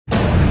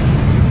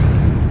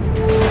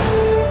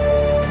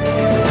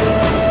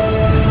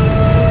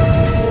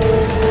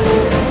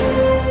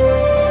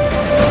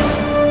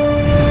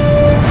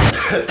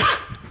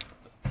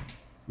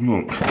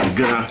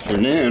Good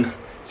afternoon.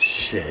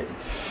 Shit.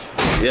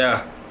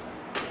 Yeah.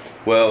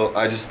 Well,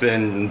 I just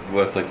been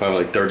with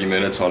probably 30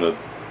 minutes on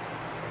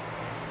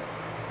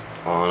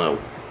a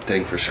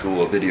thing for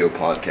school, a video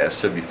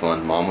podcast. Should be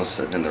fun. Mom was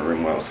sitting in the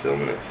room while I was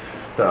filming it.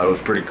 Thought it was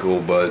pretty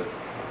cool, but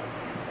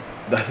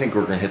I think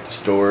we're gonna hit the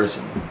stores,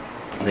 and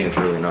I think it's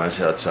really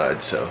nice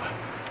outside. So,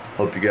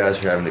 hope you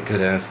guys are having a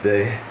good ass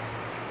day.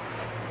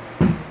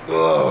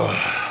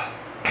 Ugh.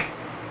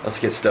 Let's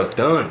get stuff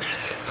done.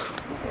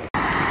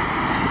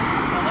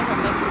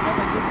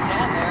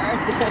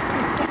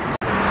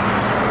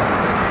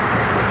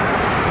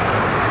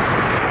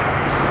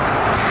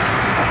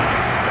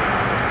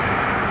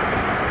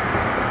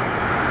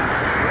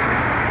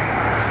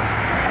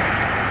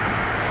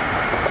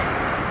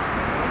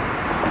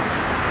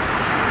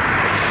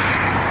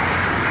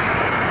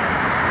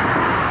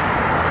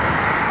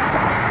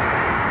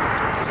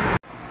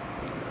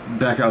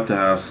 Back out the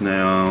house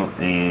now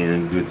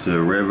and go to the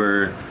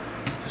river,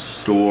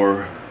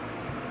 store,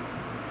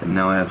 and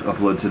now I have to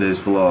upload today's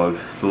vlog.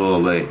 It's a little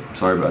late,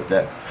 sorry about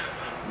that,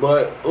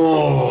 but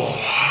oh,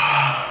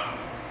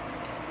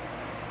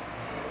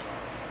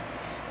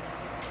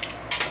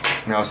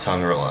 now it's time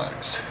to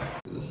relax.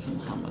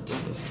 How much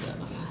other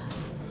stuff?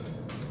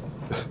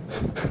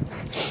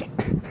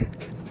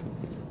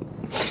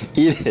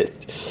 Eat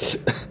it.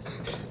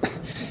 I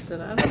said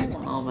I don't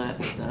want all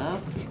that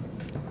stuff.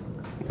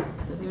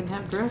 Doesn't even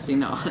have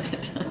dressing on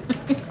it.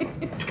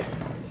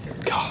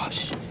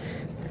 Gosh.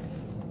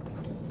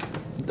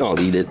 I'll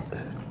eat it.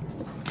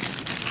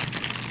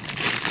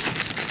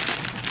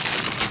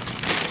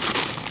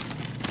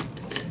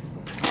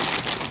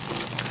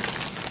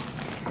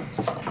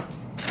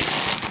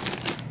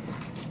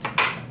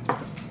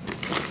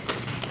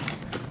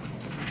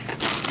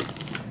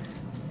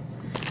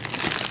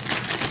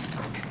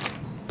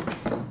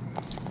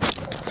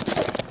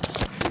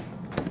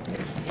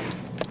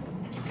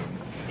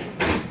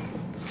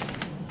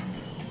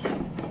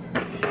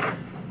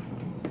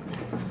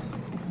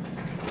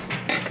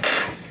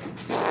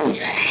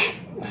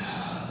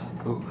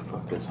 Oh,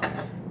 fuck this on.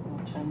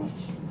 Watch how much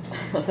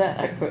of that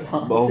I put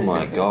on. Oh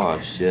my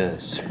gosh,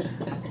 yes.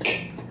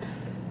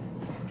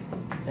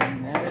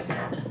 Dang it.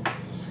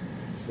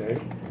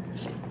 Okay.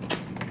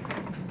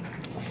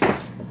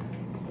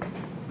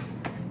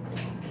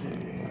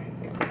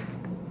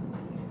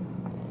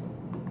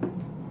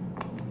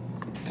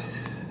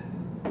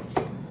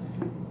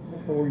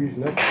 We're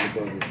using that kind of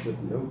butter instead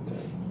of no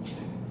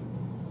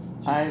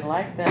time. I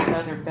like that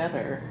butter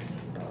better.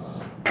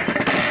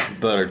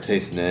 Butter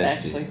tastes It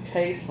nasty. actually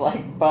tastes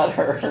like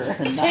butter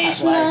and not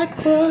Tastes like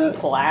like butter.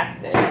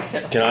 plastic.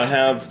 Can I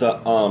have the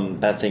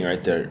that thing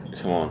right there?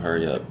 Come on,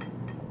 hurry up.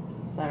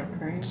 Sour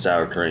cream?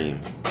 Sour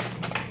cream.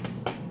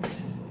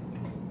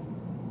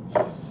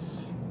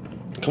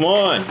 Come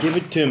on, give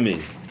it to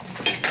me.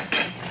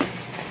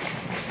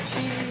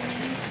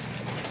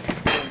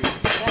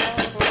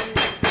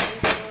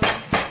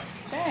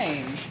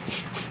 James.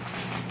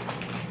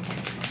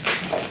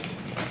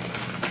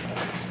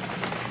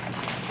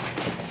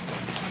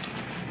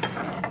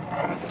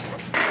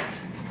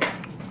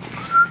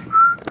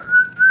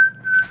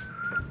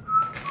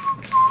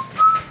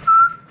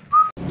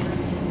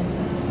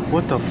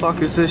 What the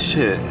fuck is this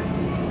shit?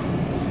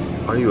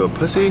 Are you a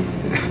pussy?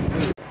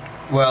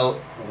 Well,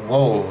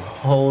 whoa,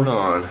 hold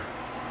on.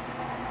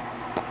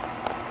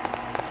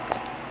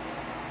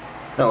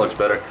 That looks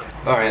better.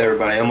 Alright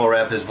everybody, I'm gonna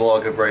wrap this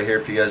vlog up right here.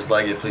 If you guys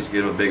like it, please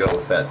give it a big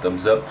old fat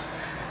thumbs up.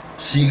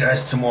 See you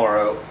guys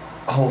tomorrow,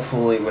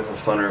 hopefully with a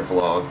funner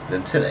vlog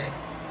than today.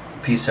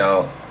 Peace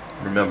out.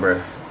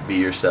 Remember, be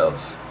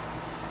yourself.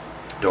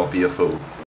 Don't be a fool.